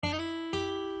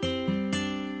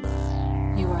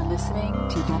listening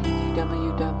to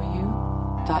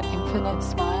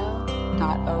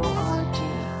www.infinitesmile.org.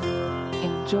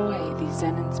 Enjoy these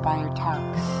Zen-inspired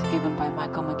talks given by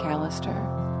Michael McAllister.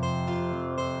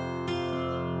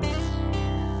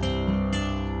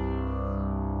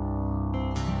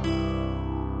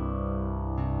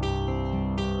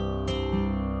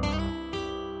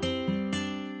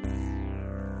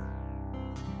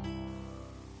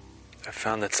 I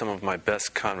found that some of my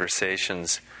best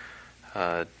conversations,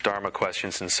 Dharma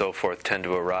questions and so forth, tend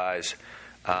to arise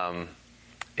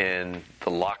in the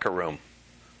locker room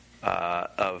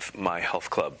of my health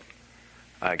club.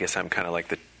 I guess I'm kind of like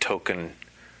the token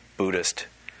Buddhist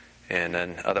in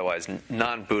an otherwise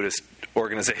non-Buddhist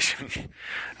organization.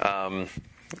 But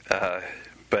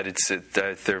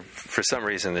for some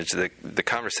reason, the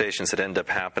conversations that end up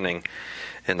happening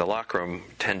in the locker room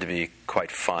tend to be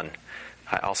quite fun.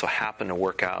 I also happen to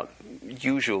work out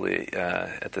usually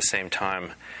at the same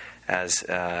time as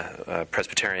a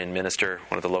Presbyterian minister,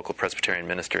 one of the local Presbyterian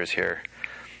ministers here,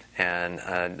 and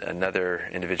another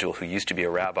individual who used to be a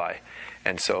rabbi.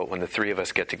 And so when the three of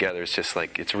us get together, it's just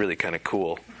like, it's really kind of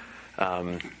cool.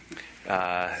 And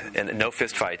no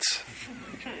fist fights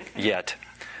yet.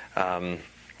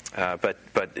 But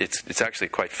it's actually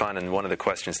quite fun. And one of the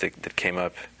questions that came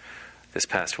up this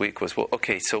past week was, well,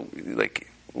 okay, so like,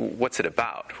 what's it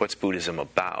about? What's Buddhism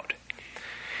about?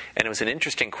 And it was an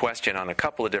interesting question on a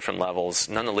couple of different levels,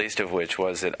 none the least of which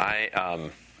was that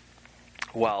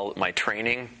while my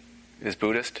training is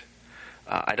Buddhist,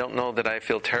 I don't know that I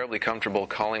feel terribly comfortable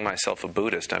calling myself a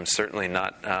Buddhist. I'm certainly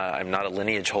not, I'm not a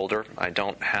lineage holder. I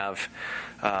don't have,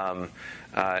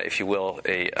 if you will,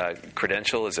 a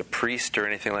credential as a priest or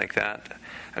anything like that.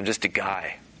 I'm just a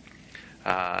guy.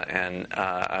 And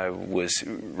I was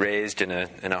raised in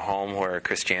a home where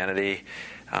Christianity,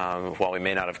 while we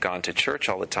may not have gone to church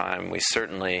all the time, we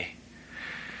certainly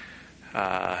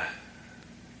had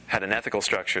an ethical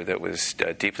structure that was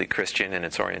deeply Christian in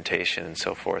its orientation and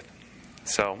so forth.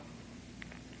 So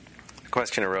the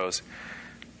question arose,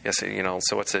 yes,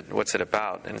 so what's it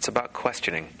about? And it's about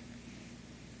questioning.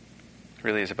 It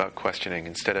really is about questioning.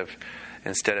 Instead of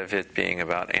it being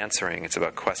about answering, it's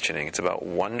about questioning. It's about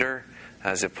wonder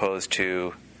as opposed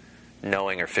to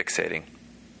knowing or fixating.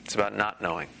 It's about not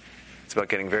knowing. It's about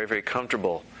getting very, very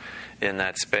comfortable in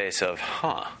that space of,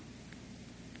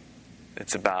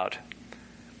 It's about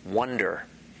wonder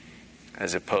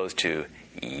as opposed to,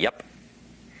 yep.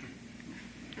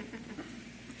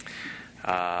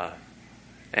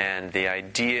 And the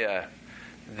idea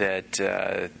that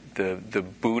the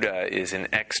Buddha is an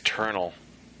external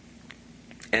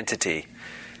entity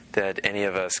that any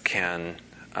of us can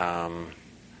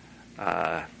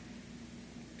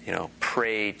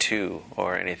pray to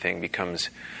or anything becomes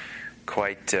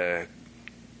quite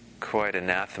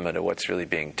anathema to what's really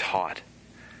being taught,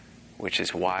 which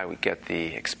is why we get the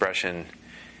expression,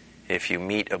 if you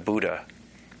meet a Buddha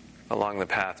along the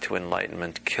path to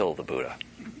enlightenment, kill the Buddha.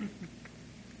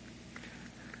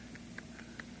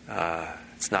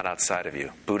 It's not outside of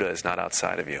you. Buddha is not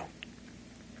outside of you.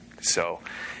 So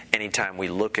anytime we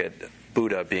look at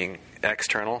Buddha being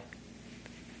external,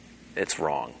 it's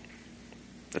wrong.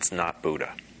 It's not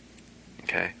Buddha.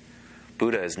 Okay?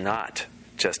 Buddha is not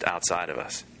just outside of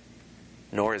us,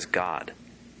 nor is God.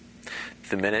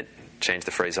 The minute, change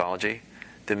the phraseology,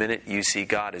 the minute you see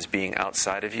God as being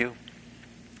outside of you,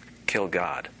 kill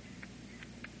God.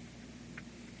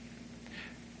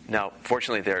 Now,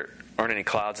 fortunately, there aren't any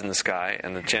clouds in the sky,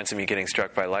 and the chance of me getting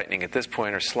struck by lightning at this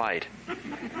point are slight.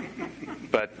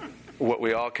 But what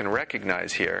we all can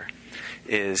recognize here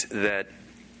is that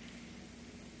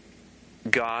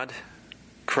God,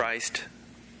 Christ,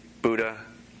 Buddha,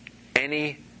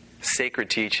 any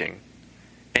sacred teaching,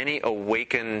 any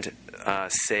awakened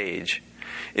sage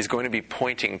is going to be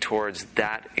pointing towards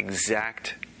that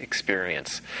exact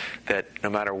experience, that no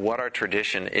matter what our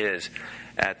tradition is,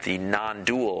 at the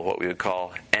non-dual, what we would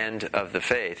call end of the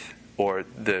faith, or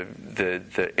the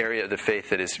area of the faith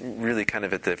that is really kind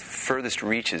of at the furthest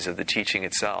reaches of the teaching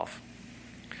itself,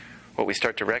 what we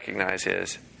start to recognize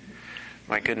is,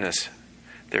 my goodness,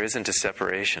 there isn't a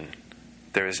separation.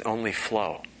 There is only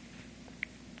flow.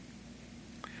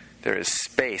 There is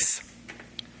space.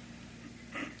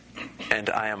 And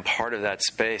I am part of that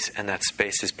space, and that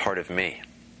space is part of me.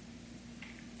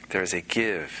 There is a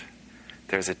give.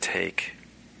 There's a take.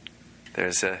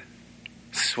 There's a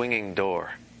swinging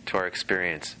door to our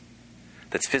experience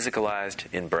that's physicalized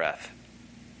in breath.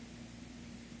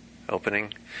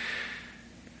 Opening,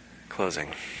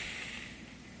 closing.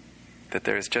 That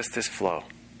there is just this flow.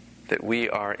 That we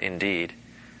are indeed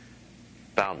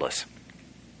boundless.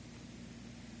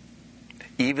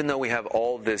 even though we have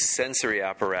all this sensory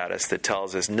apparatus that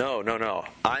tells us, no,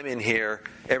 I'm in here,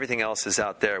 everything else is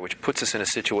out there, which puts us in a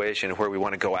situation where we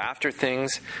want to go after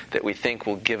things that we think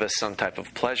will give us some type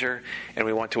of pleasure, and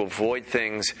we want to avoid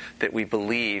things that we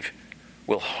believe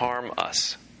will harm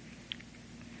us.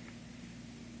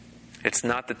 It's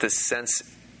not that the sense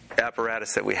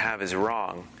apparatus that we have is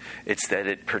wrong. It's that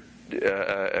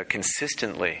it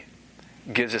consistently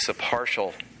gives us a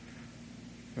partial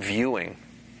viewing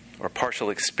or partial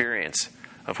experience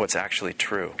of what's actually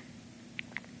true.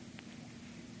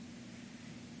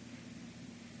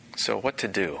 So what to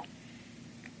do?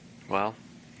 Well,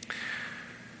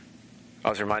 I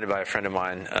was reminded by a friend of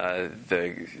mine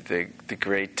the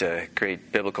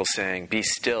great biblical saying, "Be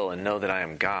still and know that I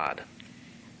am God."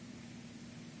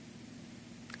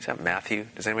 Is that Matthew?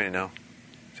 Does anybody know?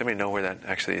 Does anybody know where that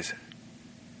actually is?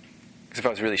 Because if I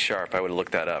was really sharp, I would have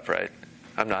looked that up, right?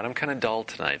 I'm not. I'm kind of dull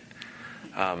tonight.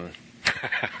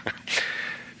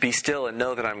 Be still and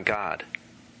know that I'm God.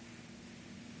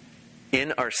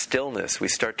 In our stillness, we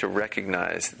start to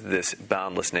recognize this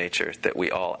boundless nature that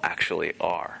we all actually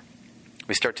are.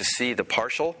 We start to see the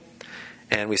partial,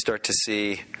 and we start to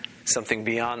see something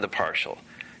beyond the partial.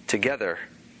 Together,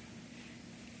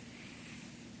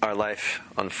 our life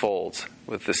unfolds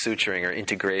with the suturing or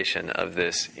integration of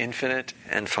this infinite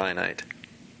and finite,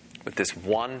 with this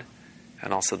one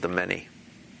and also the many.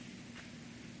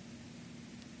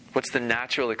 What's the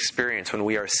natural experience when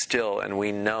we are still and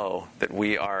we know that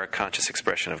we are a conscious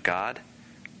expression of God?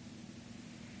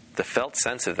 The felt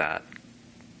sense of that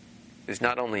is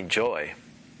not only joy,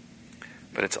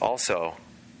 but it's also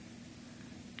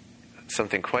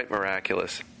something quite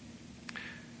miraculous.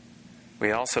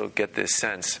 We also get this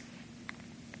sense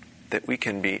that we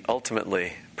can be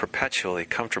ultimately, perpetually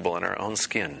comfortable in our own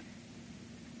skin.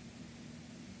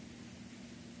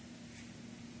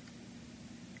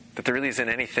 That there really isn't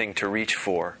anything to reach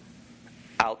for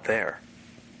out there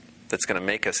that's going to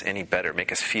make us any better,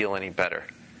 make us feel any better.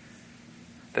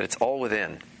 That it's all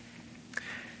within.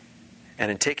 And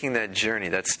in taking that journey,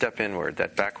 that step inward,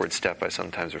 that backward step I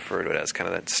sometimes refer to it as, kind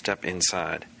of that step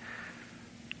inside,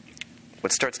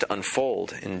 what starts to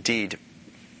unfold, indeed,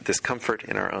 this comfort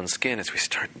in our own skin as we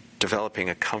start developing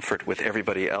a comfort with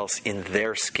everybody else in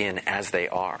their skin as they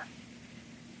are.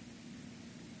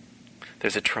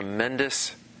 There's a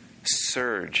tremendous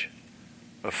surge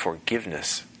of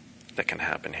forgiveness that can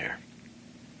happen here.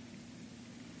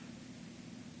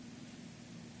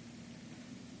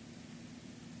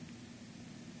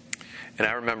 And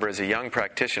I remember as a young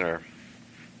practitioner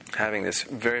having this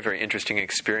very, very interesting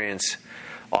experience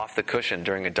off the cushion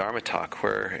during a Dharma talk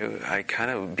where I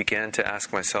kind of began to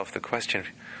ask myself the question,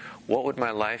 what would my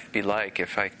life be like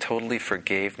if I totally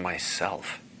forgave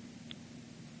myself?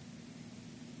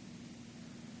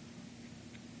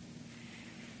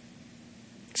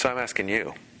 So I'm asking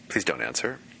you, please don't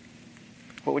answer.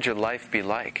 What would your life be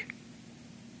like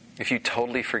if you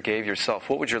totally forgave yourself?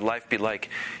 What would your life be like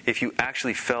if you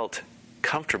actually felt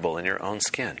comfortable in your own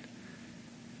skin?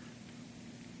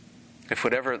 If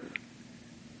whatever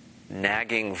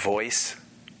nagging voice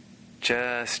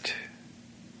just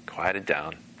quieted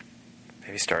down,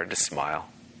 maybe started to smile.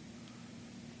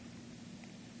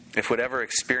 If whatever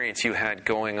experience you had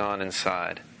going on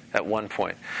inside at one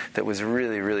point that was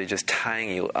really, really just tying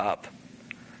you up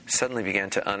suddenly began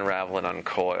to unravel and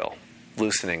uncoil,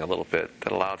 loosening a little bit,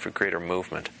 that allowed for greater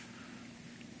movement.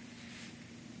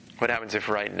 What happens if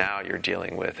right now you're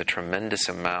dealing with a tremendous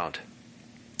amount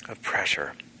of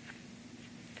pressure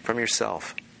from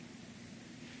yourself?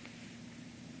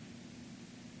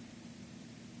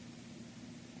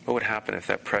 What would happen if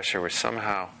that pressure were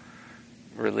somehow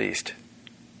released?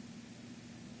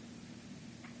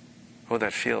 What would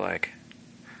that feel like?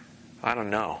 I don't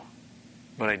know.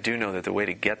 But I do know that the way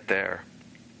to get there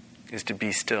is to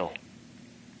be still.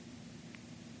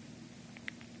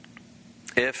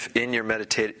 If in your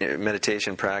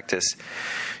meditation practice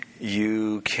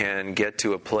you can get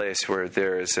to a place where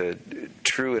there is a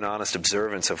true and honest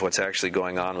observance of what's actually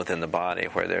going on within the body,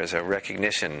 where there's a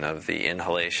recognition of the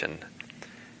inhalation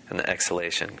and the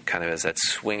exhalation, kind of as that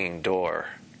swinging door,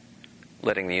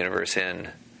 letting the universe in,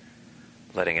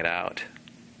 letting it out,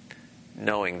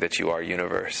 knowing that you are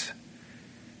universe,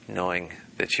 knowing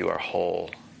that you are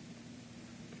whole,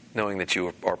 knowing that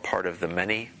you are part of the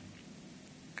many,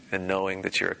 and knowing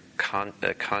that you're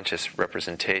a conscious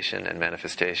representation and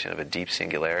manifestation of a deep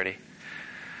singularity.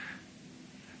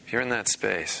 If you're in that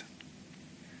space,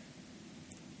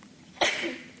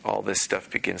 all this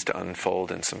stuff begins to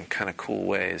unfold in some kind of cool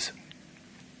ways.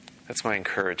 That's my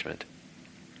encouragement.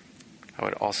 I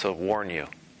would also warn you,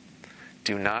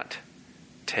 do not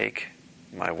take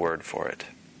my word for it.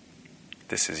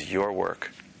 This is your work.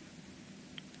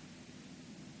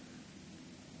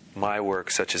 My work,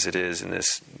 such as it is in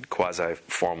this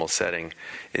quasi-formal setting,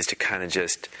 is to kind of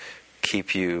just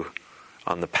keep you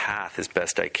on the path as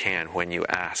best I can when you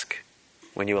ask.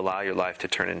 When you allow your life to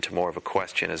turn into more of a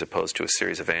question as opposed to a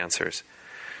series of answers.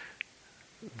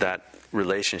 That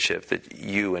relationship that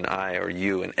you and I, or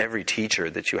you and every teacher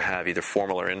that you have, either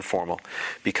formal or informal,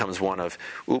 becomes one of,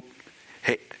 oop,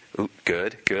 hey, oop,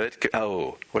 good.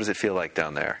 Oh, what does it feel like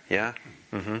down there? Yeah?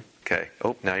 Mm-hmm. Okay.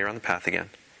 Oh, now you're on the path again.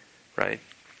 Right?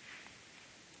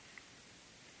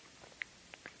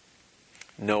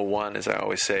 No one, as I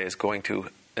always say, is going to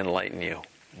enlighten you.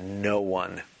 No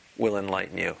one will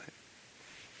enlighten you.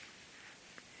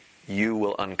 You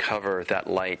will uncover that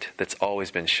light that's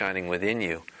always been shining within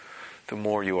you. The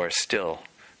more you are still,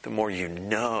 the more you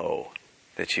know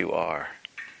that you are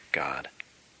God.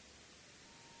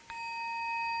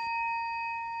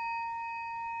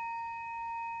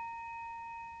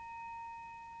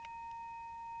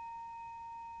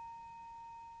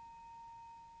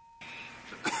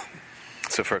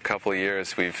 So for a couple of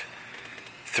years, we've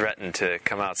threatened to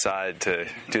come outside to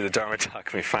do the Dharma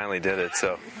talk. We finally did it.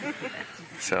 So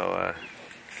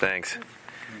thanks.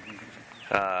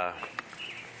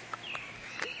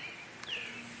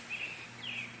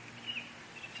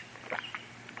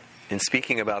 In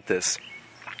speaking about this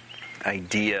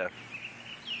idea,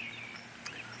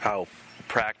 how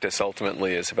practice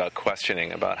ultimately is about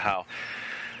questioning, about how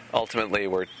ultimately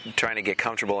we're trying to get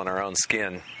comfortable in our own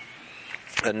skin,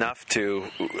 enough to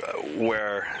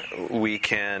where we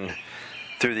can,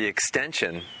 through the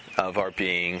extension of our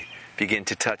being, begin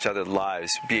to touch other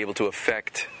lives, be able to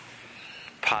affect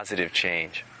positive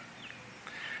change.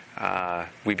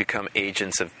 We become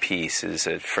agents of peace is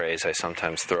a phrase I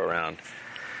sometimes throw around.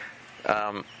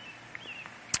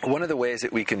 One of the ways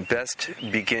that we can best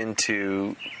begin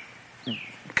to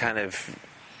kind of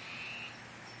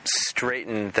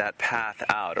straighten that path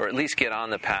out, or at least get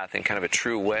on the path in kind of a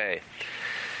true way,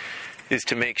 is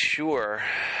to make sure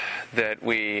that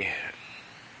we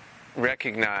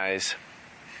recognize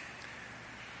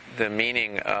the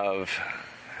meaning of,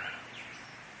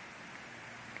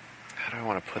 how do I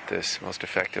want to put this most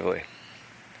effectively?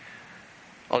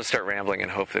 I'll just start rambling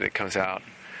and hope that it comes out.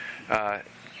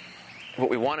 What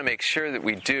we want to make sure that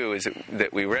we do is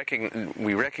that we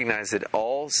recognize that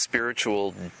all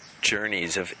spiritual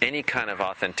journeys of any kind of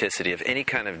authenticity, of any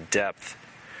kind of depth,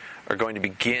 are going to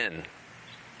begin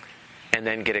and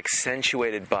then get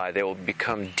accentuated by, they will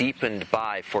become deepened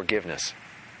by forgiveness.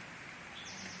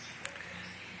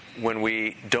 When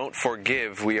we don't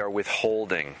forgive, we are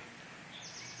withholding.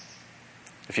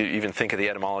 If you even think of the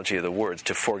etymology of the words,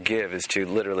 to forgive is to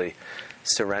literally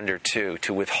surrender to.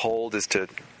 To withhold is to,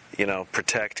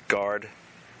 protect, guard,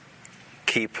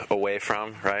 keep away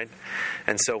from, right?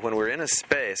 And so when we're in a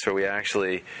space where we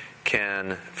actually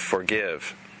can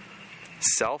forgive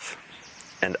self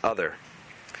and other,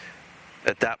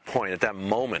 at that point, at that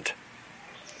moment,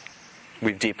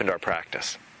 we've deepened our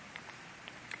practice.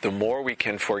 The more we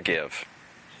can forgive,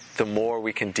 the more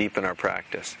we can deepen our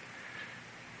practice.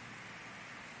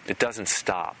 It doesn't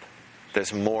stop.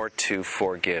 There's more to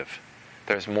forgive.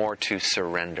 There's more to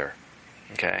surrender.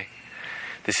 Okay?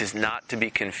 This is not to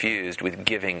be confused with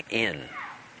giving in.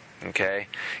 Okay?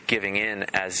 Giving in,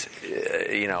 as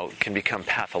can become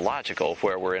pathological,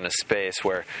 where we're in a space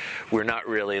where we're not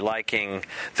really liking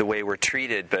the way we're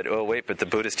treated, but the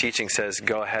Buddhist teaching says,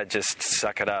 go ahead, just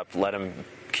suck it up, let them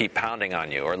keep pounding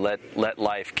on you, or let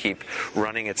life keep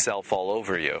running itself all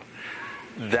over you.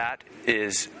 That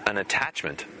is an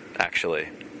attachment, actually,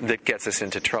 that gets us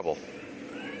into trouble.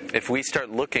 If we start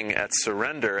looking at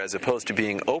surrender as opposed to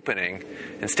being opening,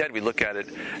 instead we look at it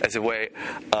as a way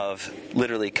of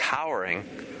literally cowering,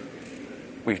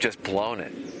 we've just blown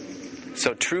it.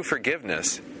 So true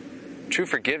forgiveness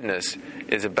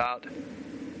is about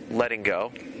letting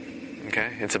go.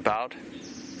 Okay? It's about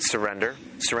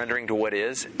surrendering to what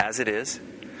is, as it is.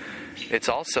 It's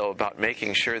also about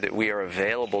making sure that we are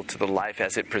available to the life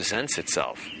as it presents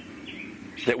itself.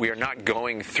 That we are not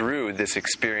going through this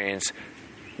experience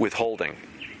withholding.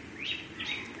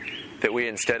 That we,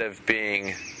 instead of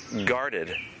being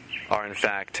guarded, are in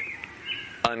fact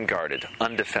unguarded,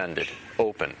 undefended,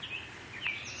 open.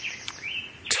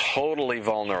 Totally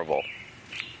vulnerable.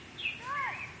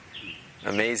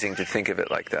 Amazing to think of it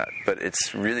like that, but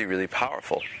it's really, really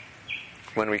powerful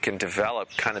when we can develop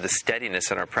kind of the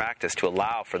steadiness in our practice to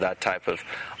allow for that type of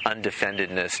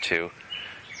undefendedness to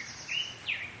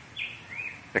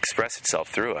express itself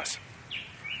through us.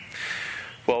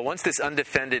 Well, once this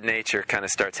undefended nature kind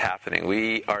of starts happening,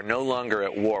 we are no longer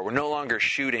at war. We're no longer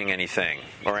shooting anything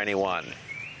or anyone.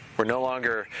 We're no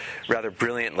longer, rather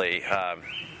brilliantly,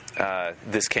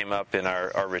 this came up in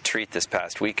our retreat this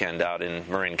past weekend out in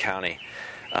Marin County.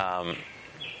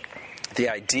 The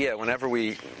idea, whenever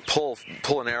we pull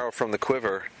an arrow from the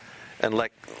quiver and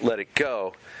let it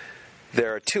go,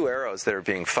 there are two arrows that are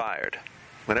being fired.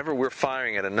 Whenever we're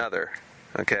firing at another,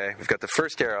 okay, we've got the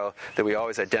first arrow that we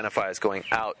always identify as going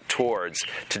out towards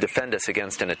to defend us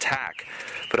against an attack.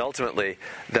 But ultimately,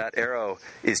 that arrow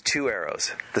is two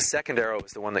arrows. The second arrow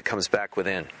is the one that comes back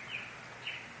within.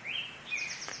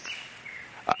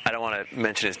 I don't want to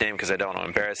mention his name because I don't want to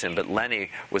embarrass him, but Lenny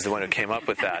was the one who came up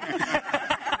with that.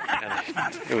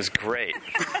 And it was great.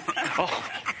 Oh.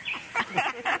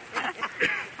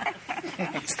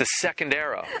 It's the second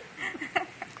arrow.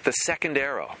 The second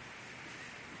arrow.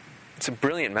 It's a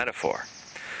brilliant metaphor.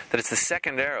 That it's the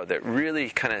second arrow that really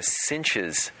kind of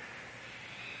cinches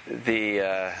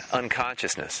the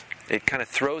unconsciousness. It kind of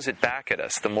throws it back at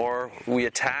us. The more we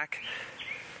attack,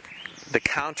 the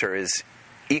counter is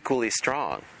equally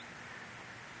strong.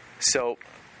 So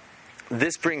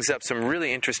this brings up some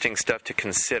really interesting stuff to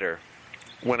consider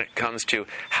when it comes to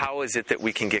how is it that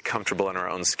we can get comfortable in our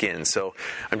own skin. So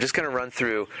I'm just going to run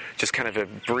through just kind of a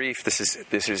brief, this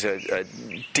is a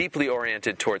deeply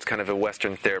oriented towards kind of a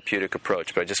Western therapeutic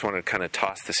approach, but I just want to kind of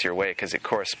toss this your way because it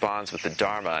corresponds with the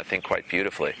Dharma, I think, quite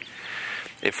beautifully.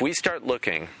 If we start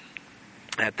looking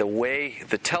at the way,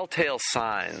 the telltale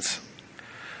signs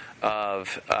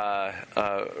of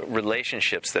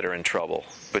relationships that are in trouble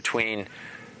between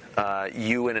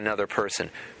you and another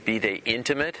person, be they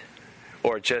intimate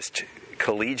or just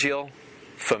collegial,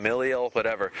 familial,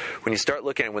 whatever. When you start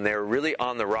looking at when they're really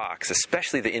on the rocks,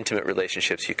 especially the intimate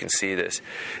relationships, you can see this.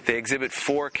 They exhibit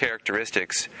four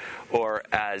characteristics, or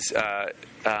as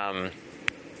John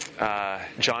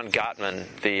Gottman,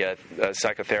 the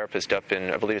psychotherapist up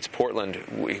in, I believe it's Portland,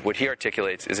 what he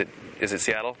articulates, is it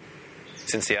Seattle?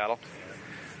 It's in Seattle.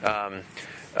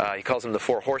 He calls them the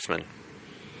four horsemen.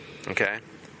 Okay?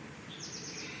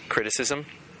 Criticism,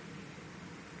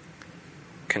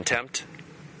 contempt,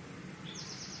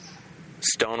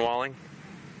 stonewalling.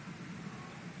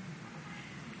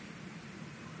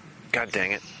 God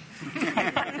dang it.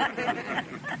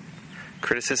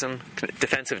 Criticism,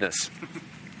 defensiveness.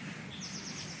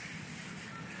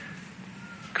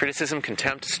 Criticism,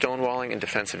 contempt, stonewalling, and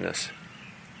defensiveness.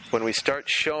 When we start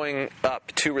showing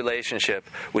up to relationship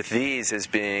with these as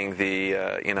being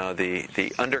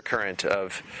the undercurrent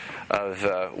of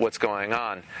what's going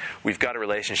on, we've got a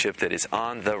relationship that is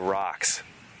on the rocks,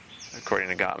 according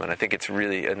to Gottman. I think it's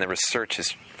really, and the research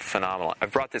is phenomenal.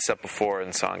 I've brought this up before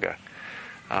in Sangha.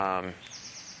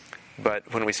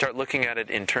 But when we start looking at it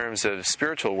in terms of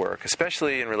spiritual work,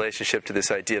 especially in relationship to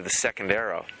this idea of the second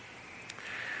arrow,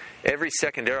 every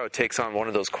second arrow takes on one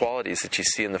of those qualities that you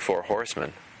see in the four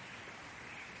horsemen.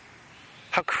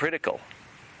 How critical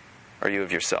are you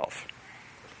of yourself?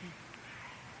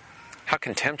 How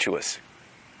contemptuous?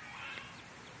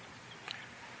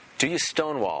 Do you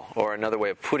stonewall, or another way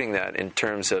of putting that in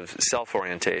terms of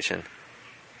self-orientation,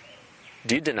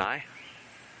 do you deny?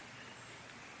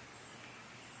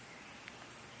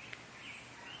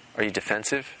 Are you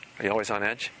defensive? Are you always on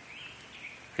edge?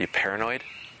 Are you paranoid?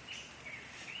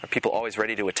 Are people always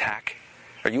ready to attack?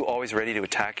 Are you always ready to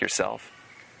attack yourself?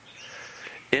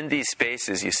 In these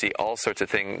spaces, you see all sorts of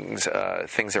things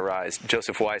arise.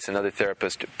 Joseph Weiss, another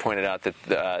therapist, pointed out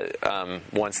that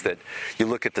once that you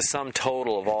look at the sum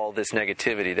total of all this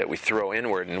negativity that we throw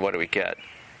inward, and what do we get?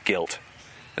 Guilt.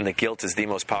 And the guilt is the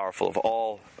most powerful of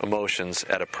all emotions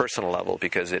at a personal level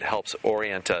because it helps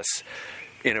orient us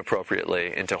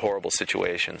inappropriately into horrible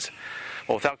situations.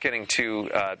 Well, without getting too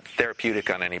therapeutic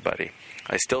on anybody,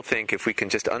 I still think if we can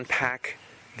just unpack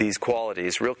these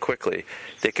qualities real quickly,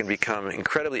 they can become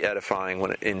incredibly edifying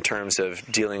in terms of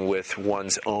dealing with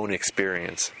one's own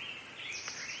experience.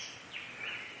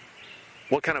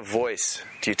 What kind of voice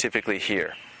do you typically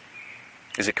hear?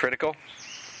 Is it critical?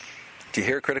 Do you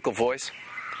hear a critical voice?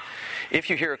 If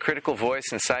you hear a critical voice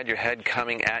inside your head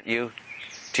coming at you,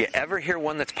 do you ever hear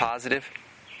one that's positive?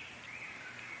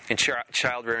 In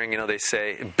child rearing, they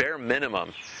say, bare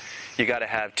minimum, you got to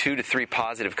have 2 to 3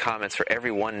 positive comments for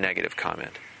every 1 negative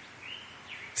comment.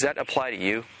 Does that apply to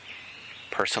you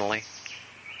personally?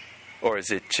 Or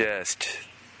is it just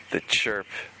the chirp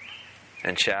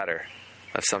and chatter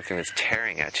of something that's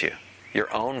tearing at you?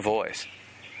 Your own voice.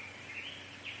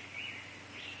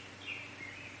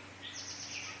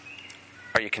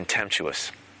 Are you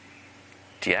contemptuous?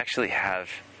 Do you actually have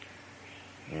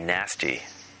nasty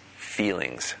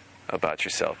feelings about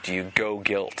yourself? Do you go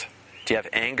guilt? Do you have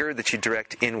anger that you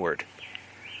direct inward,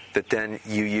 that then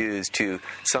you use to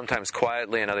sometimes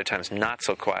quietly and other times not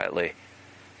so quietly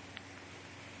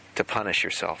to punish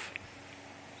yourself?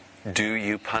 Do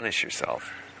you punish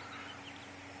yourself?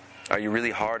 Are you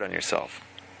really hard on yourself?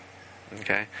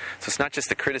 Okay? So it's not just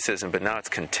the criticism, but now it's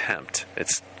contempt.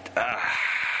 It's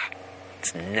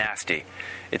nasty.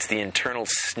 It's the internal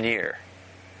sneer.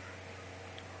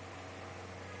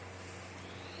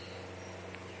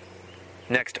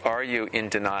 Next, are you in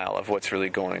denial of what's really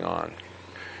going on?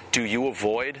 Do you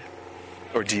avoid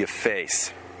or do you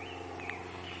face?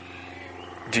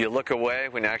 Do you look away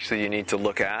when actually you need to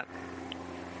look at?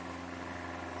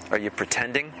 Are you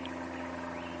pretending?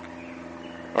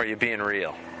 Or are you being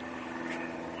real?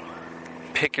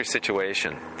 Pick your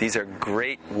situation. These are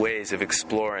great ways of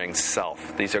exploring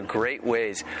self. These are great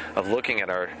ways of looking at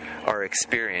our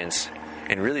experience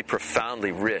in really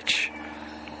profoundly rich,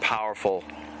 powerful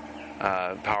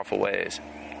ways.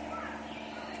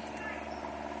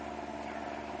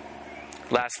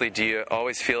 Lastly, do you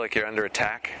always feel like you're under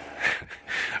attack?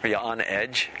 Are you on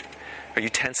edge? Are you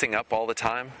tensing up all the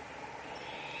time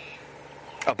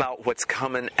about what's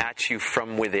coming at you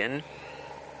from within?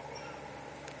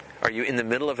 Are you in the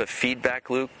middle of a feedback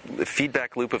loop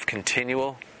of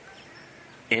continual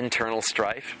internal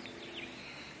strife?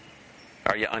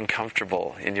 Are you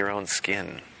uncomfortable in your own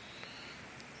skin?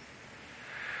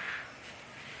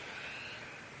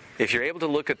 If you're able to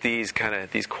look at these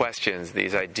questions,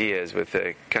 these ideas with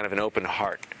a kind of an open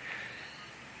heart,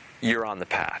 you're on the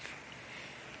path.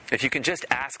 If you can just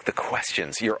ask the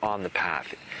questions, you're on the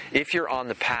path. If you're on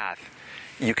the path,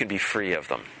 you can be free of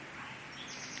them.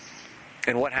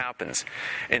 And what happens?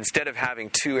 Instead of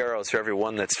having 2 arrows for every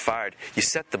one that's fired, you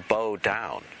set the bow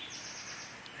down.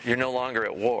 You're no longer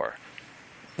at war.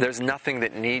 There's nothing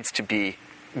that needs to be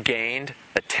gained,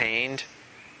 attained,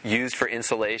 used for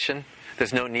insulation.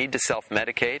 There's no need to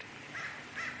self-medicate.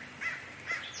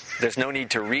 There's no need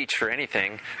to reach for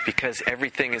anything because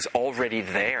everything is already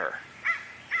there.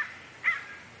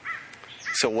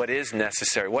 So what is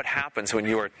necessary? What happens when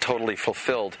you are totally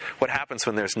fulfilled? What happens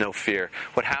when there's no fear?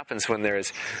 What happens when there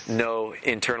is no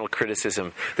internal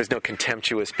criticism? There's no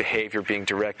contemptuous behavior being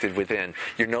directed within.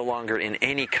 You're no longer in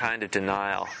any kind of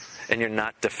denial, and you're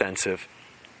not defensive.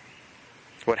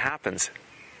 What happens?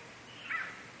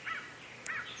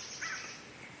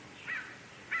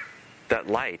 That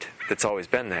light that's always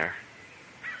been there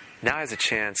now has a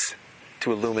chance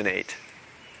to illuminate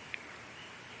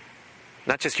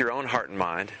not just your own heart and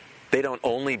mind. They don't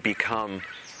only become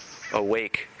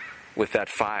awake with that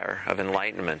fire of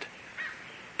enlightenment,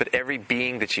 but every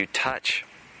being that you touch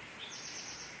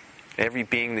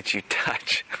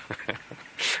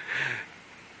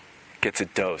gets a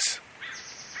dose,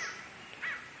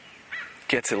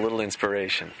 gets a little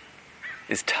inspiration,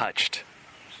 is touched.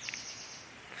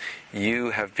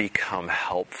 You have become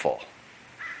helpful.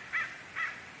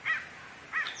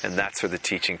 And that's where the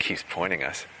teaching keeps pointing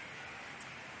us.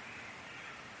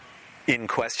 In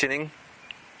questioning,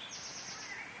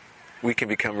 we can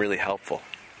become really helpful.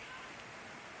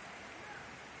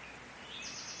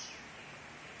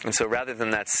 And so rather than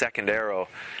that second arrow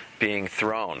being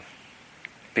thrown,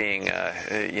 being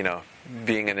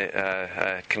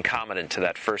concomitant to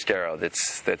that first arrow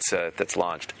that's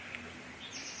launched,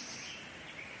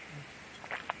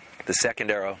 the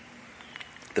second arrow,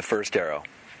 the first arrow,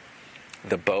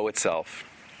 the bow itself,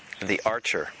 the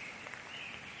archer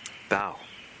bow.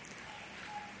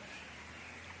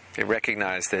 They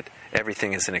recognize that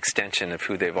everything is an extension of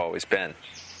who they've always been,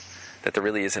 that there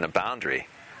really isn't a boundary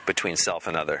between self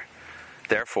and other.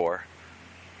 Therefore,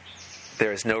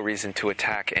 there is no reason to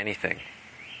attack anything.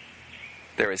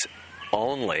 There is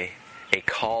only a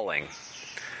calling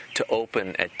to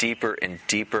open at deeper and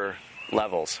deeper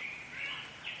levels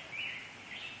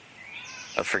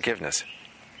of forgiveness.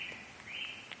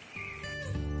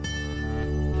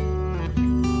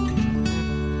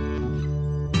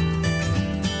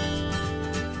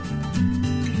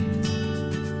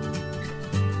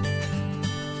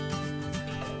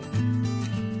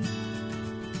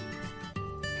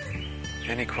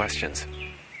 Any questions?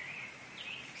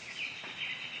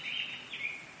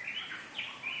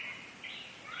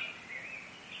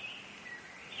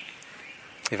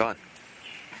 Yvonne?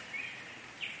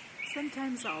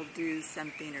 Sometimes I'll do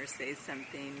something or say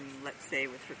something, let's say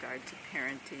with regard to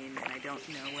parenting, and I don't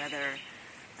know whether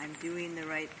I'm doing the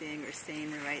right thing or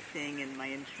saying the right thing, and my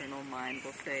internal mind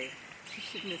will say, you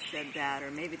shouldn't have said that,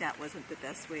 or maybe that wasn't the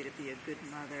best way to be a good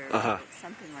mother, or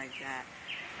something like that.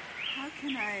 How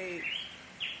can I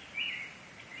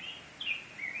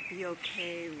be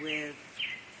okay with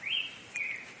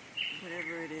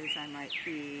whatever it is I might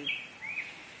be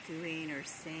doing or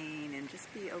saying, and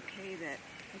just be okay that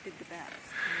I did the best?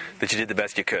 That you did the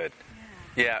best you could. Yeah.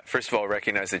 Yeah, first of all,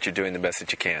 recognize that you're doing the best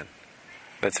that you can.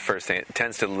 That's the first thing. It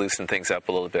tends to loosen things up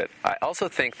a little bit. I also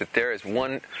think that there is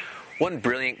one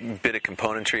brilliant bit of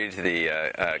componentry to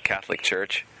the Catholic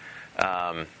Church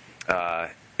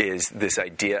is this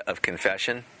idea of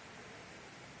confession,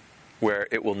 where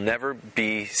it will never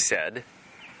be said,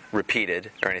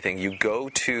 repeated, or anything. You go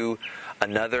to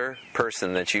another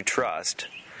person that you trust,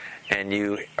 and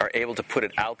you are able to put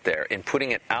it out there. In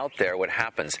putting it out there, what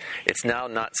happens? It's now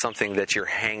not something that you're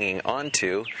hanging on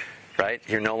to, right?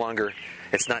 You're no longer,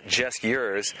 it's not just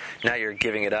yours. Now you're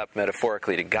giving it up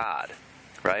metaphorically to God,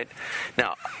 right?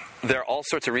 Now, there are all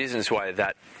sorts of reasons why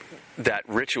that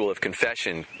ritual of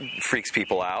confession freaks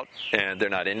people out, and they're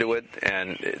not into it,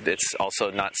 and it's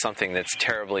also not something that's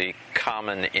terribly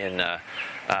common in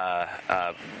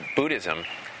Buddhism.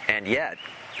 And yet,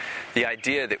 the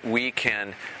idea that we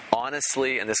can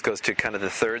honestly, and this goes to kind of the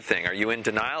third thing, are you in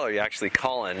denial, or are you actually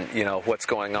calling, what's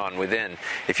going on within?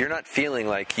 If you're not feeling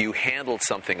like you handled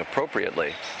something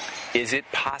appropriately, is it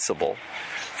possible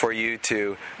for you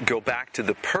to go back to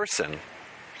the person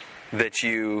that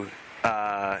you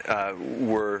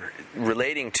were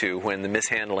relating to when the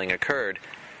mishandling occurred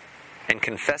and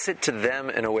confess it to them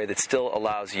in a way that still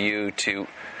allows you to,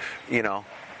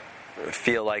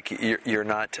 feel like you're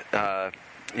not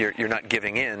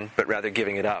giving in, but rather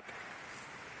giving it up?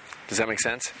 Does that make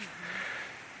sense?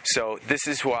 So this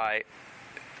is why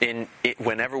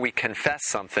whenever we confess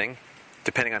something,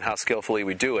 depending on how skillfully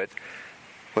we do it,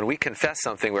 when we confess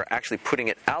something, we're actually putting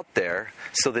it out there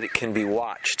so that it can be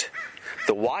watched.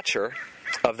 The watcher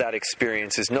of that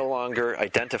experience is no longer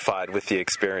identified with the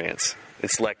experience.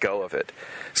 It's let go of it.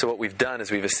 So what we've done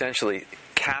is we've essentially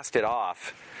cast it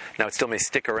off. Now, it still may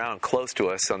stick around close to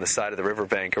us on the side of the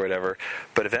riverbank or whatever,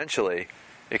 but eventually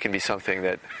it can be something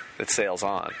that sails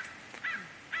on.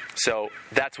 So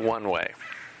that's one way.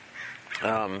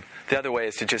 The other way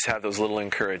is to just have those little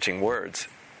encouraging words.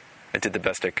 I did the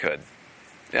best I could.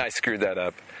 Yeah, I screwed that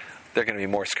up. There are going to be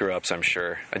more screw-ups, I'm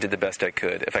sure. I did the best I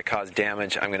could. If I caused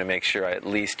damage, I'm going to make sure I at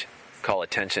least call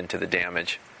attention to the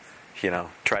damage.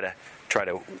 Try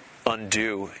to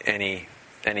undo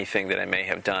anything that I may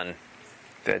have done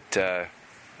that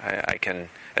I can,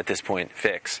 at this point,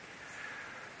 fix.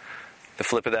 The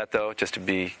flip of that, though, just to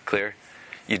be clear,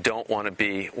 you don't want to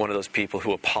be one of those people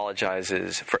who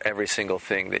apologizes for every single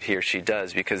thing that he or she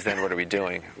does, because then what are we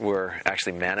doing? We're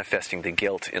actually manifesting the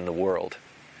guilt in the world,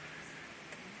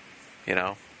 in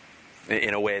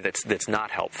a way that's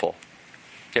not helpful.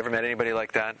 You ever met anybody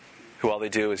like that, who all they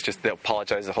do is just they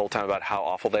apologize the whole time about how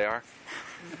awful they are?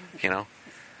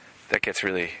 That gets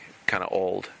really kind of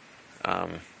old.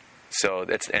 So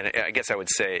that's, and I guess I would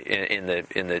say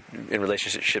in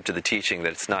relationship to the teaching,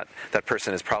 that it's not, that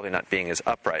person is probably not being as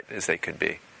upright as they could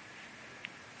be.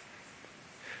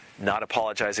 Not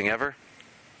apologizing ever,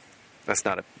 that's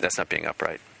not being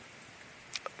upright.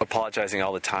 Apologizing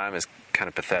all the time is kind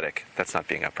of pathetic. That's not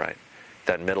being upright.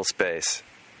 That middle space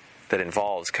that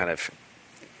involves kind of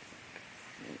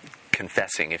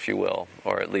confessing, if you will,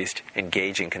 or at least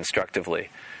engaging constructively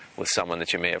with someone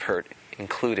that you may have hurt,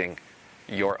 including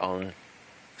your own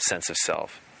sense of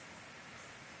self.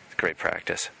 It's great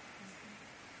practice.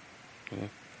 Mm-hmm.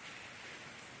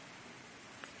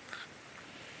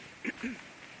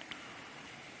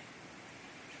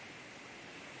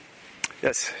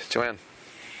 Yes, Joanne.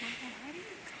 How do you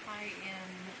tie in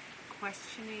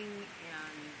questioning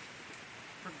and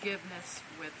forgiveness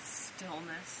with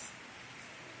stillness?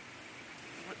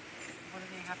 What do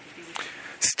they have to do with it?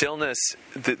 Stillness,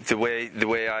 the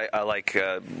way I like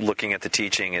looking at the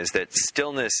teaching is that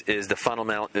stillness is the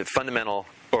fundamental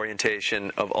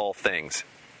orientation of all things.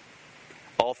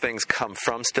 All things come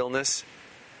from stillness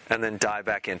and then die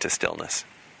back into stillness.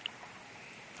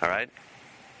 All right?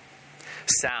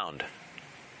 Sound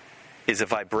is a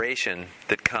vibration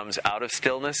that comes out of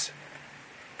stillness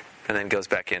and then goes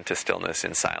back into stillness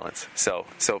in silence. So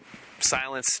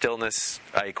silence, stillness,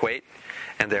 I equate,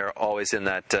 and they're always in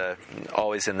that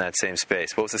same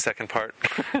space. What was the second part?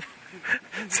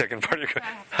 Second part.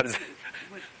 How does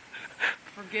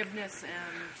forgiveness and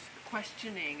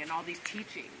questioning and all these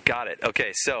teachings. Got it.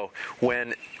 Okay. So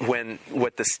when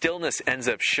what the stillness ends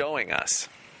up showing us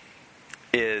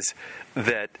is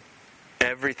that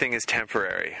everything is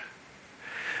temporary,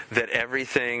 that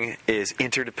everything is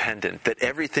interdependent, that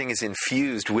everything is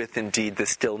infused with, indeed, the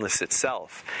stillness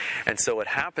itself. And so what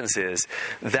happens is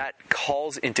that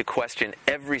calls into question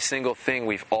every single thing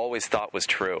we've always thought was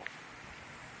true.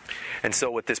 And so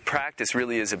what this practice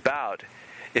really is about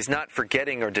is not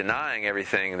forgetting or denying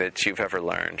everything that you've ever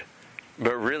learned,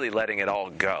 but really letting it all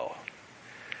go.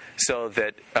 So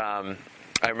that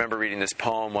I remember reading this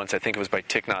poem once, I think it was by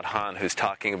Thich Nhat Hanh, who's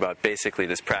talking about basically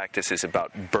this practice is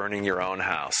about burning your own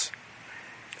house.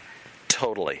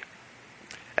 Totally.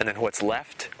 And then what's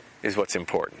left is what's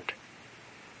important.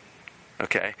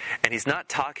 Okay? And he's not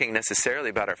talking necessarily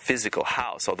about our physical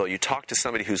house, although you talk to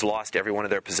somebody who's lost every one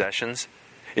of their possessions,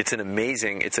 it's an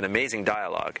amazing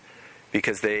dialogue,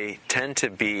 because they tend to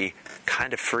be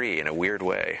kind of free in a weird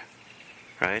way.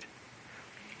 Right?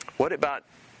 What about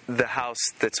the house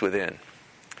that's within?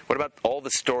 What about all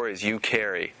the stories you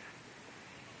carry,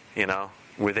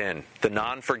 within? The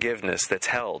non-forgiveness that's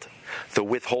held, the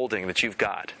withholding that you've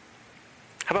got.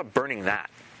 How about burning that?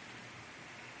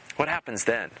 What happens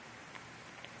then?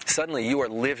 Suddenly you are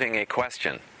living a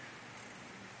question.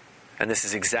 And this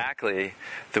is exactly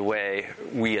the way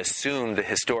we assume the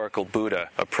historical Buddha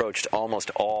approached almost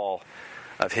all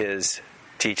of his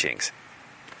teachings.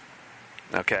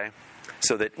 Okay?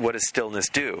 So that what does stillness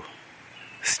do?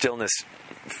 Stillness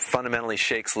fundamentally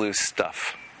shakes loose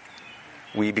stuff.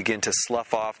 We begin to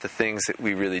slough off the things that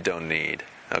we really don't need.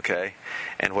 Okay?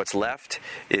 And what's left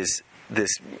is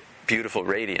this beautiful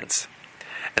radiance.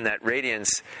 And that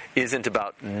radiance isn't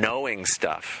about knowing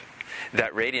stuff.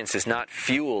 That radiance is not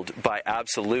fueled by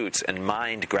absolutes and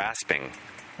mind grasping,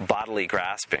 bodily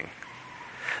grasping.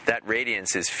 That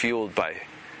radiance is fueled by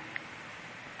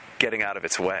getting out of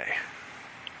its way.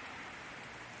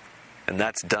 And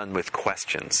that's done with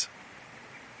questions.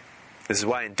 This is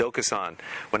why in Dokusan,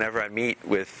 whenever I meet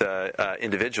with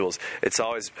individuals, it's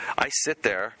always, I sit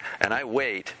there and I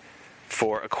wait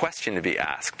for a question to be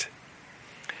asked.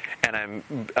 And I'm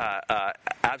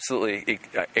absolutely,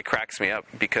 it cracks me up,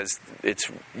 because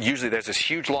it's usually there's this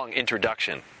huge long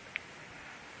introduction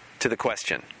to the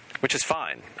question, which is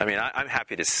fine. I mean, I'm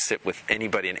happy to sit with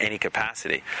anybody in any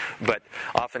capacity. But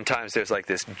oftentimes there's like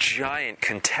this giant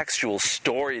contextual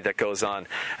story that goes on.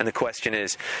 And the question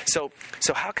is, so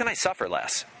how can I suffer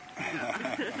less?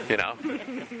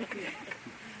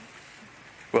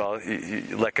 Well,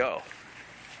 you let go.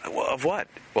 Well, of what?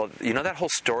 Well, that whole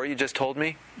story you just told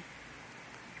me?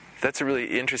 That's a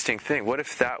really interesting thing. What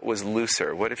if that was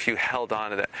looser? What if you held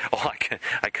on to that? Oh,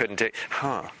 I couldn't take...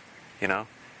 All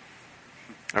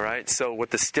right? So what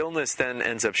the stillness then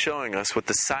ends up showing us, what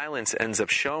the silence ends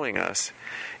up showing us,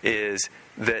 is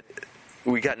that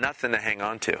we got nothing to hang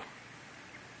on to.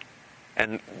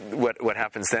 And what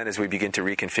happens then is we begin to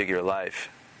reconfigure life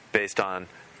based on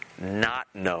not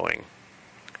knowing.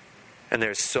 And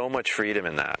there's so much freedom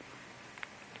in that.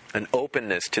 An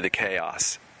openness to the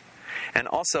chaos. And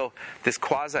also this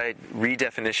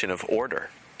quasi-redefinition of order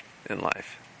in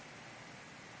life.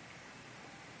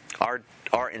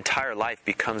 Our entire life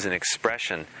becomes an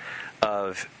expression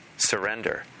of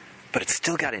surrender. But it's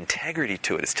still got integrity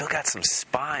to it. It's still got some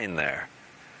spine there.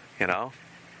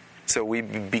 So we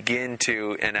begin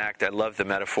to enact, I love the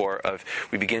metaphor of,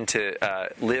 we begin to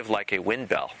live like a wind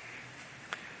bell.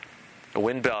 A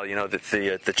wind bell, that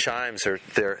the chimes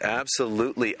they're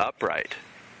absolutely upright,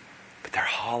 but they're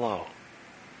hollow.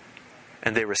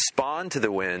 And they respond to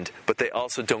the wind, but they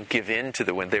also don't give in to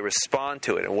the wind. They respond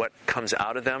to it. And what comes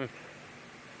out of them?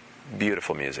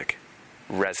 Beautiful music.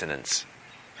 Resonance.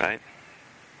 Right?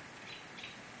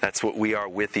 That's what we are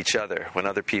with each other when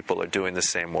other people are doing the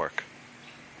same work.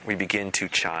 We begin to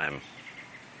chime.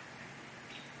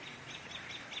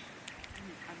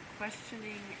 I'm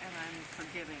questioning and I'm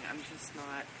forgiving. I'm just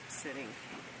not sitting.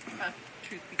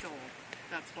 Truth be told.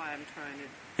 That's why I'm trying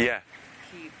to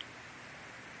keep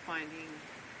finding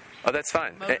that's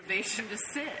fine. Motivation to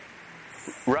sit.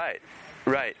 Right.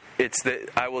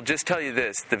 I will just tell you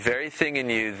this: the very thing in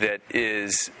you that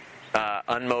is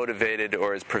unmotivated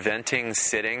or is preventing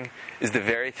sitting is the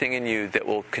very thing in you that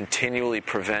will continually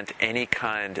prevent any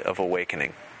kind of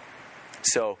awakening.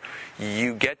 So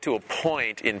you get to a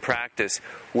point in practice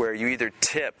where you either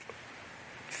tip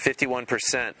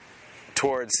 51%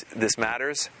 towards this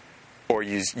matters, or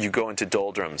you go into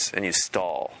doldrums and you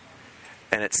stall.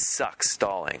 And it sucks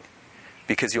stalling,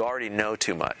 because you already know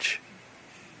too much.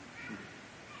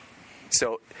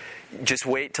 So just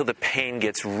wait till the pain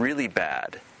gets really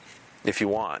bad, if you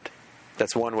want.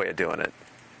 That's one way of doing it.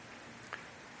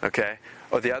 Okay?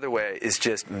 Or the other way is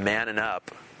just manning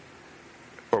up,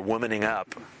 or womaning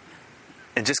up,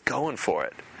 and just going for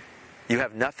it. You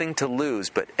have nothing to lose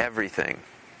but everything.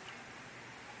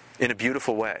 In a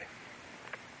beautiful way.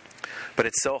 But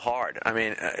it's so hard. I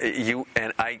mean,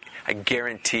 I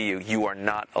guarantee you are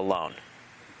not alone.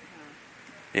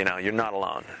 You're not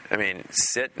alone. I mean,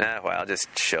 I'll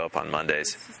just show up on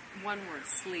Mondays. It's just one word,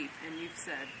 sleep, and you've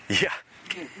said. Yeah.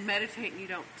 You meditate and you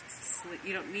don't sleep.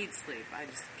 You don't need sleep. I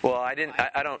just. Well, I didn't.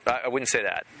 I wouldn't say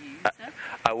that. You said?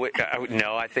 I would.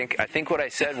 No, I think what I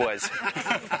said was.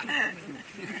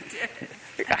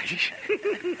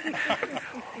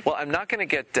 Well, I'm not going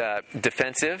to get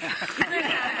defensive.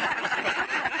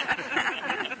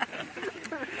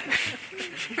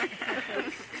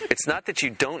 It's not that you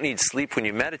don't need sleep when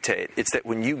you meditate. It's that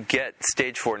when you get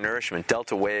stage 4 nourishment,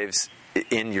 delta waves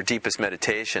in your deepest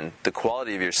meditation, the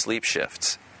quality of your sleep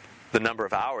shifts. The number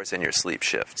of hours in your sleep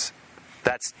shifts.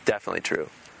 That's definitely true.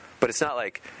 But it's not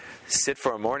like sit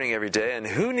for a morning every day and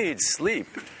who needs sleep?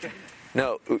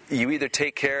 No, you either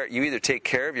take care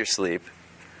of your sleep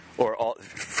or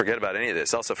forget about any of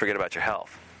this. Also forget about your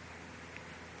health.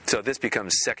 So this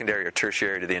becomes secondary or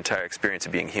tertiary to the entire experience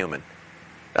of being human.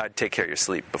 I'd take care of your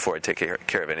sleep before I'd take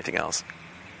care of anything else.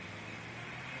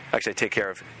 Actually, I take care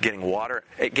of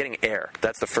getting air.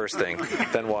 That's the first thing,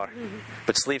 then water.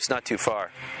 But sleep's not too far.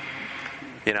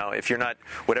 If you're not,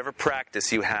 whatever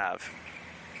practice you have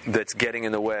that's getting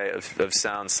in the way of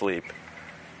sound sleep,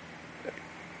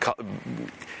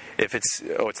 if it's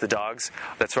the dogs,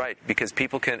 that's right, because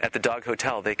people can, at the dog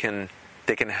hotel, they can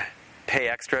pay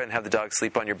extra and have the dog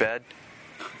sleep on your bed.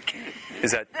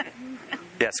 Is that...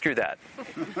 Yeah, screw that.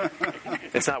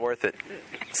 It's not worth it.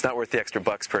 It's not worth the extra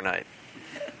bucks per night.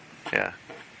 Yeah.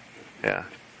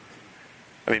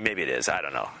 I mean, maybe it is. I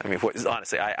don't know. I mean,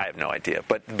 honestly, I have no idea.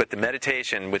 But the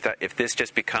meditation, if this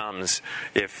just becomes,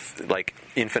 if like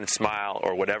Infinite Smile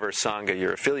or whatever Sangha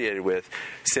you're affiliated with,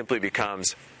 simply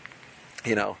becomes,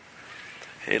 hey,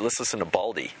 let's listen to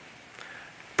Baldy.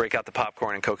 Break out the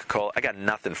popcorn and Coca-Cola. I got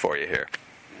nothing for you here.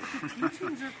 The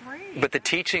teachings are great. But the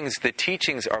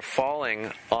teachings are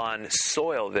falling on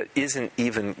soil that isn't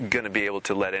even going to be able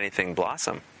to let anything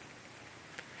blossom.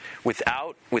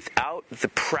 Without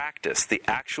the practice, the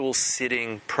actual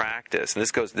sitting practice, and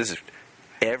this is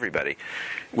everybody.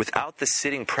 Without the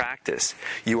sitting practice,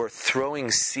 you are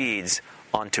throwing seeds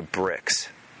onto bricks.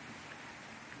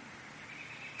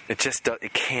 It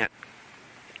can't.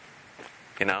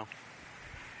 Feels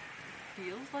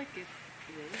like it.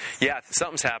 Yeah,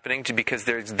 something's happening because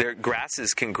their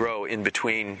grasses can grow in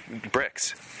between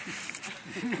bricks.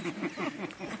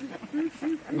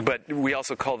 But we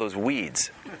also call those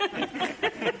weeds.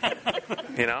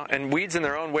 And weeds in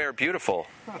their own way are beautiful.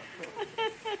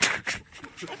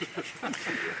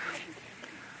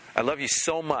 I love you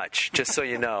so much, just so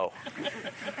you know.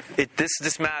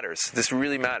 This matters. This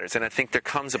really matters. And I think there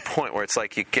comes a point where it's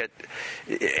like you get...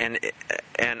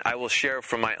 And I will share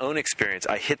from my own experience.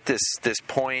 I hit this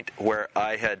point where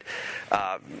I had,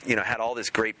 had all this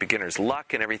great beginner's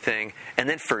luck and everything. And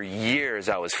then for years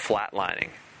I was flatlining.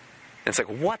 And it's like,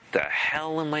 what the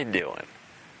hell am I doing?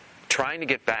 Trying to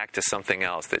get back to something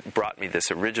else that brought me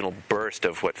this original burst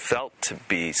of what felt to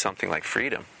be something like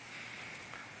freedom.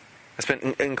 I spent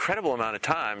an incredible amount of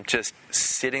time just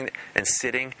sitting and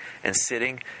sitting and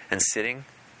sitting and sitting.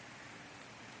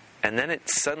 And then it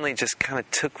suddenly just kind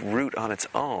of took root on its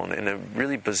own in a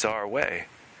really bizarre way.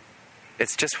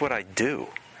 It's just what I do.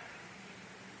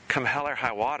 Come hell or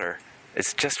high water,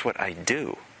 it's just what I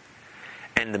do.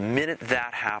 And the minute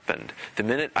that happened, the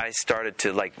minute I started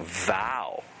to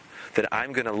vow that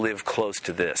I'm going to live close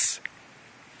to this,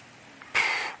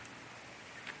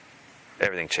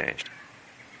 everything changed.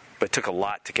 But it took a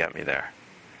lot to get me there,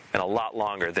 and a lot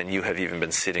longer than you have even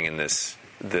been sitting in the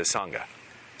Sangha.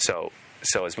 So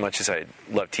as much as I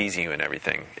love teasing you and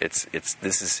everything, it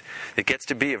gets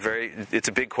to be it's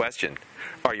a big question.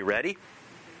 Are you ready?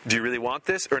 Do you really want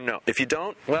this or no? If you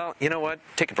don't, well, you know what?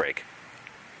 Take a break.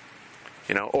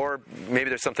 Or maybe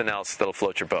there's something else that'll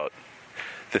float your boat.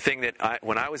 The thing that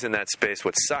when I was in that space,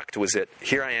 what sucked was that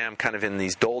here I am kind of in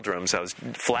these doldrums. I was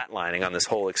flatlining on this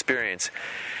whole experience,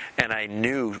 and I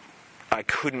knew I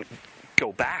couldn't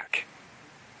go back.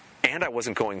 And I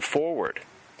wasn't going forward,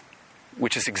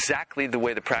 which is exactly the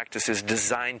way the practice is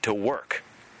designed to work.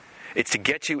 It's to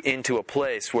get you into a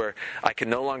place where I can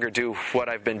no longer do what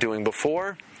I've been doing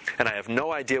before, and I have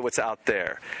no idea what's out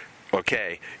there.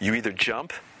 Okay, you either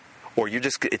jump, or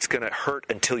it's going to hurt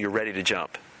until you're ready to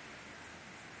jump.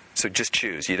 So just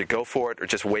choose. Either go for it or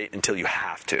just wait until you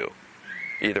have to.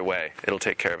 Either way, it'll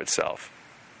take care of itself.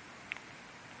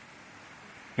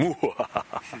 Yeah.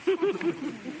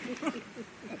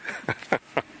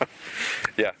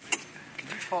 Could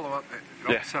you follow up? It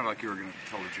almost sounded like you were going to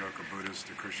tell a joke, a Buddhist,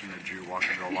 a Christian, a Jew walk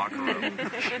into a locker room.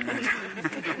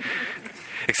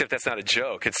 Except that's not a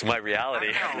joke. It's my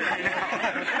reality.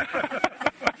 I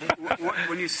know.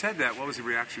 When you said that, what was the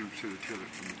reaction from the two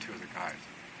other guys?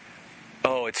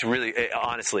 Oh, it's really,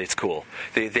 honestly, it's cool.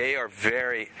 They are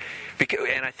very,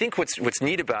 and I think what's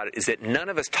neat about it is that none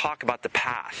of us talk about the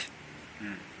path.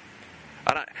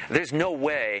 There's no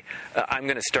way I'm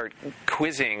going to start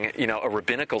quizzing, a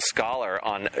rabbinical scholar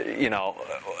on,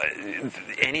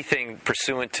 anything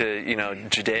pursuant to,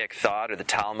 Judaic thought or the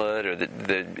Talmud or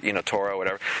the Torah or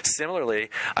whatever. Similarly,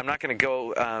 I'm not going to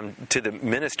go to the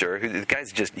minister, who the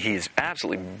guy's he's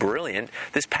absolutely brilliant.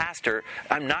 This pastor,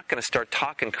 I'm not going to start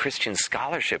talking Christian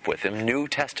scholarship with him, New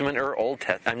Testament or Old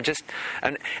Testament.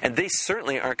 And they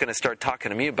certainly aren't going to start talking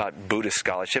to me about Buddhist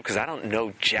scholarship, because I don't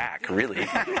know jack, really.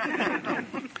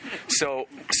 So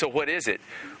what is it?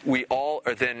 We all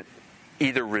are then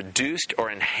either reduced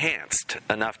or enhanced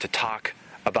enough to talk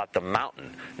about the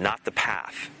mountain, not the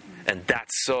path. And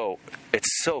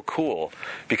it's so cool,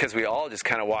 because we all just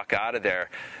kind of walk out of there,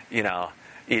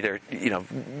 either,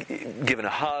 giving a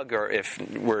hug, or if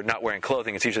we're not wearing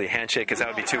clothing, it's usually a handshake, because that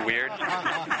would be too weird.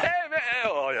 Hey, man!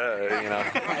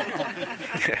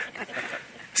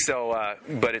 So,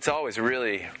 but it's always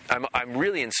really, I'm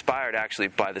really inspired actually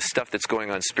by the stuff that's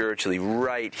going on spiritually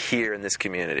right here in this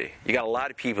community. You got a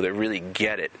lot of people that really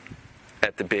get it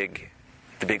at the big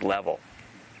level.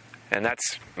 And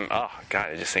that's, oh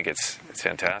God, I just think it's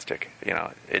fantastic.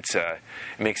 It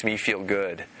makes me feel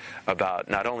good about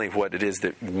not only what it is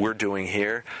that we're doing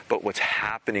here, but what's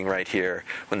happening right here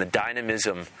when the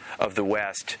dynamism of the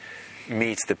West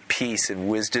meets the peace and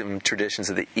wisdom traditions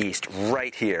of the East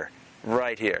right here.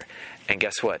 And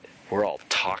guess what? We're all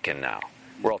talking now.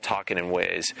 We're all talking in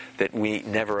ways that we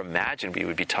never imagined we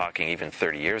would be talking even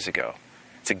 30 years ago.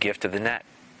 It's a gift of the net.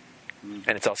 And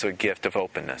it's also a gift of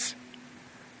openness.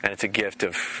 And it's a gift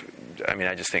of, I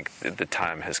just think the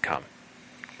time has come.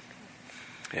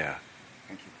 Yeah.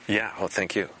 Thank you. Yeah. Oh,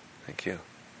 thank you. Thank you.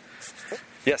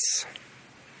 Yes.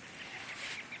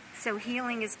 So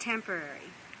healing is temporary.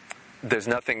 There's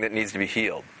nothing that needs to be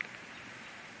healed.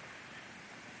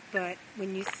 But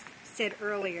when you said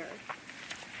earlier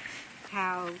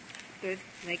how,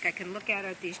 I can look out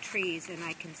at these trees and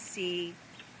I can see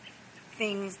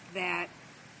things that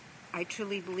I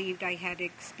truly believed I had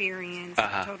experienced,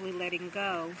 totally letting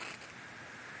go.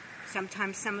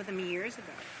 Sometimes some of them years ago.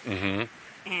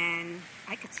 Mm-hmm. And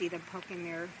I could see them poking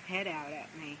their head out at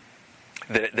me.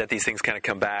 That these things kind of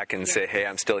come back and say, "Hey,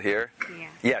 I'm still here." Yeah.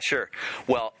 Yeah, sure.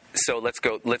 Well, so let's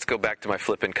go back to my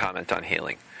flippant comment on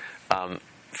healing.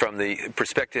 From the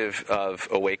perspective of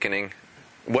awakening,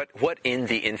 what in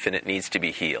the infinite needs to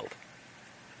be healed?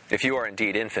 If you are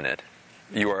indeed infinite,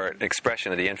 you are an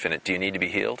expression of the infinite. Do you need to be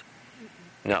healed?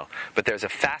 No. But there's a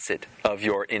facet of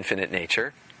your infinite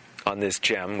nature on this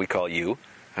gem we call you,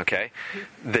 okay,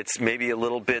 that's maybe a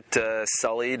little bit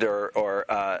sullied or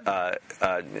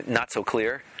not so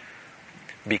clear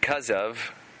because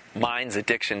of mind's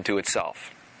addiction to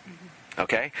itself.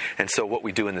 Okay? And so what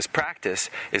we do in this practice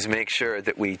is make sure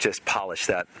that we just polish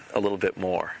that a little bit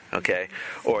more. Okay?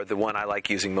 Or the one I like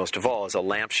using most of all is a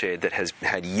lampshade that has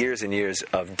had years and years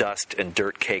of dust and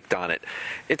dirt caked on it.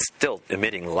 It's still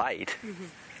emitting light.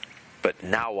 But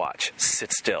now watch.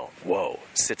 Sit still. Whoa.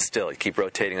 Sit still. You keep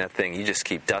rotating that thing. You just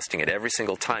keep dusting it. Every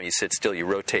single time you sit still, you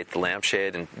rotate the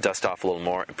lampshade and dust off a little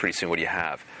more, and pretty soon what do you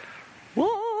have?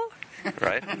 Whoa!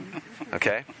 Right?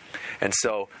 Okay? And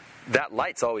so that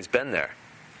light's always been there.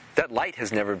 That light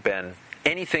has never been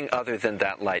anything other than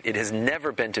that light. It has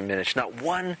never been diminished. Not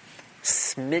one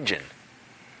smidgen.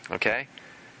 Okay?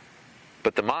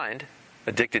 But the mind,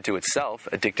 addicted to itself,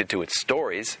 addicted to its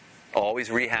stories, always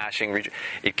rehashing,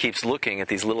 it keeps looking at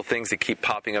these little things that keep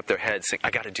popping up their head saying, I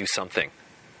got to do something.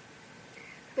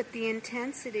 But the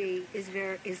intensity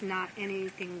is not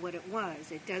anything what it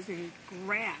was. It doesn't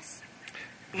grasp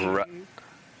and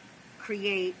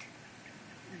create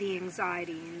the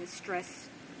anxiety and the stress,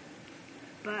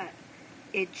 but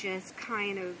it just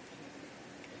kind of,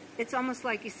 it's almost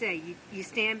like you say, you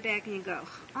stand back and you go,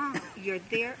 oh, you're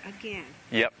there again.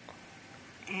 Yep.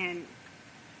 And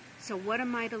so what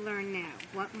am I to learn now?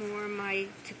 What more am I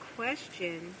to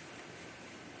question?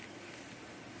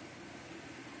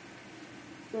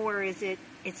 Or is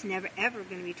it's never ever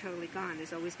going to be totally gone?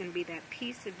 There's always going to be that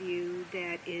piece of you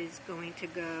that is going to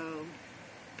go,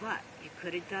 but you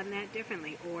could have done that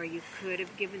differently, or you could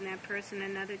have given that person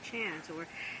another chance, or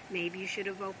maybe you should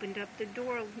have opened up the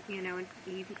door, and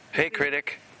even... Hey,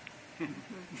 critic.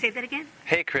 Say that again?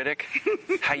 Hey, critic.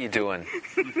 How you doing?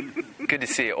 Good to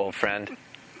see you, old friend.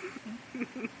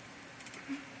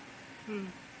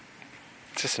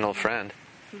 Just an old friend.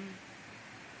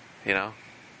 Yeah,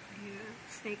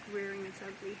 snake rearing its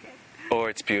ugly head. Or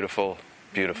its beautiful,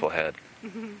 beautiful head.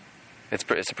 It's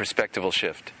a perspectival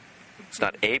shift. It's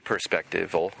not a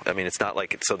perspectival. It's not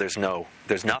like so there's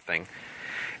nothing.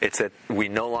 It's that we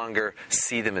no longer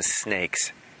see them as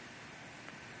snakes.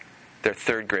 They're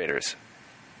third graders.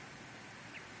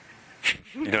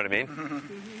 You know what I mean?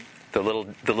 The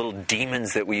little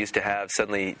demons that we used to have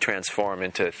suddenly transform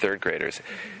into third graders.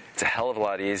 It's a hell of a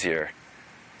lot easier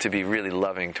to be really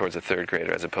loving towards a third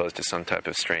grader as opposed to some type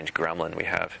of strange gremlin we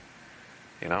have.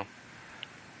 You know?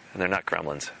 And they're not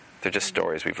gremlins. They're just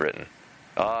stories we've written.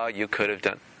 Oh, you could have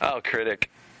done. Oh, critic.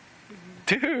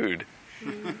 Dude.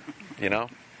 You know?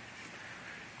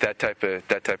 That type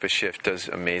of shift does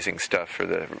amazing stuff for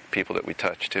the people that we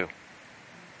touch too.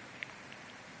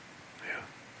 Yeah.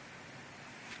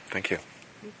 Thank you.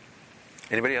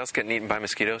 Anybody else getting eaten by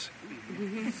mosquitoes?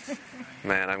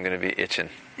 Man, I'm going to be itching.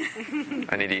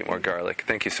 I need to eat more garlic.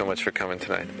 Thank you so much for coming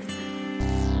tonight.